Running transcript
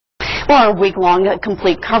Well, our week-long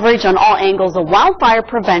complete coverage on all angles of wildfire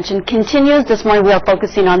prevention continues. This morning we are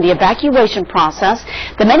focusing on the evacuation process,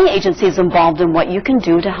 the many agencies involved, and what you can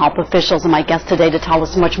do to help officials. And my guest today to tell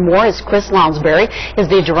us much more is Chris Lounsbury,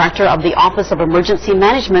 is the Director of the Office of Emergency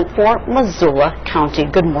Management for Missoula County.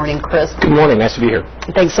 Good morning, Chris. Good morning. Nice to be here.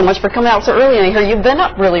 Thanks so much for coming out so early. And I hear you've been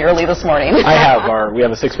up really early this morning. I have. We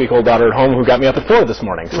have a 6-week-old daughter at home who got me up at 4 this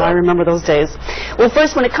morning. So. I remember those days. Well,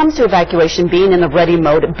 first, when it comes to evacuation, being in the ready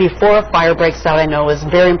mode before a fire breaks out, I know is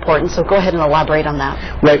very important. So go ahead and elaborate on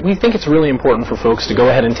that. Right. We think it's really important for folks to go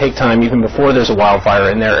ahead and take time, even before there's a wildfire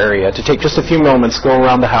in their area, to take just a few moments, go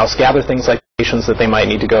around the house, gather things like patients that they might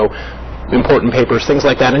need to go, important papers, things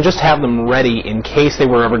like that, and just have them ready in case they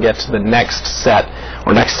were ever get to the next set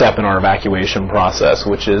or next step in our evacuation process,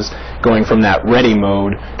 which is going from that ready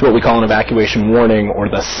mode to what we call an evacuation warning or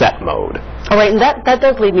the set mode. All right, and that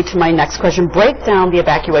does lead me to my next question. Break down the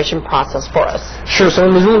evacuation process for us. Sure. So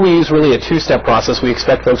in Missoula, we use really a two-step process. We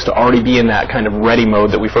expect folks to already be in that kind of ready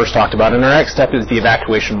mode that we first talked about, and our next step is the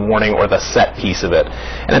evacuation warning or the set piece of it.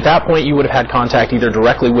 And at that point, you would have had contact either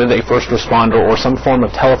directly with a first responder or some form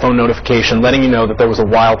of telephone notification letting you know that there was a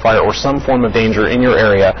wildfire or some form of danger in your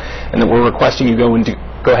area, and that we're requesting you go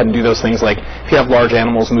ahead and do those things like if you have large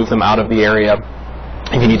animals, move them out of the area.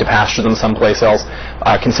 If you need to pasture them someplace else,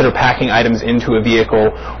 consider packing items into a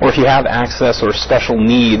vehicle, or if you have access or special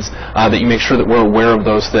needs, that you make sure that we're aware of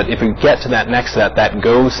those, so that if we get to that next set, that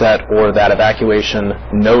go set or that evacuation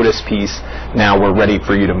notice piece, now we're ready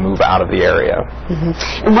for you to move out of the area. Mm-hmm.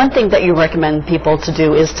 And one thing that you recommend people to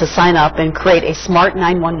do is to sign up and create a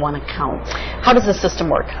Smart911 account. How does the system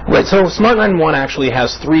work? Right, so Smart911 actually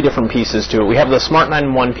has 3 different pieces to it. We have the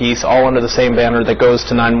Smart911 piece, all under the same banner, that goes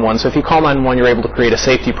to 911. So if you call 911, you're able to create a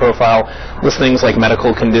safety profile, list things like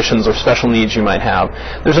medical conditions or special needs you might have.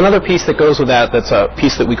 There's another piece that goes with that that's a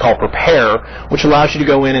piece that we call prepare, which allows you to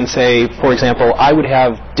go in and say, for example, I would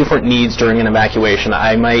have different needs during an evacuation.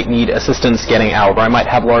 I might need assistance getting out, or I might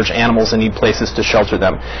have large animals and need places to shelter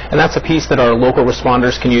them. And that's a piece that our local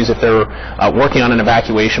responders can use if they're working on an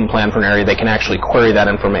evacuation plan for an area. They can actually query that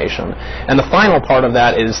information. And the final part of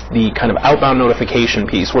that is the kind of outbound notification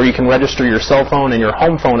piece, where you can register your cell phone and your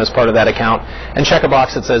home phone as part of that account and check a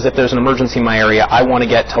box that says, if there's an emergency in my area, I want to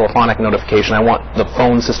get telephonic notification. I want the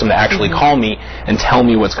phone system to actually call me and tell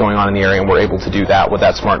me what's going on in the area, and we're able to do that with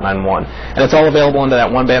that Smart911. And it's all available under that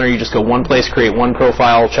one banner. You just go one place, create one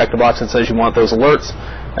profile, check the box that says you want those alerts,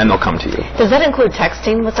 and they'll come to you. Does that include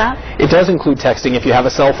texting with that? It does include texting. If you have a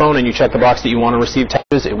cell phone and you check the box that you want to receive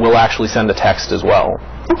texts, it will actually send a text as well.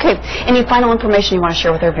 Okay. Any final information you want to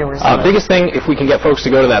share with our viewers? Biggest thing, if we can get folks to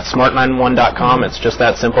go to that smart911.com, it's just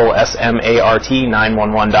that simple,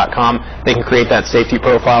 SMART911.com. They can create that safety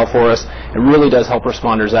profile for us. It really does help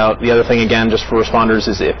responders out. The other thing, again, just for responders,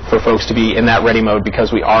 is for folks to be in that ready mode,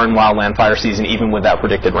 because we are in wildland fire season, even with that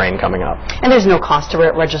predicted rain coming up. And there's no cost to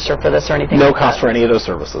register for this or anything? No cost for any of those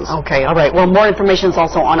services. Okay, all right. Well, more information is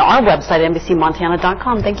also on our website,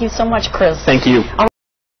 NBCMontana.com. Thank you so much, Chris. Thank you.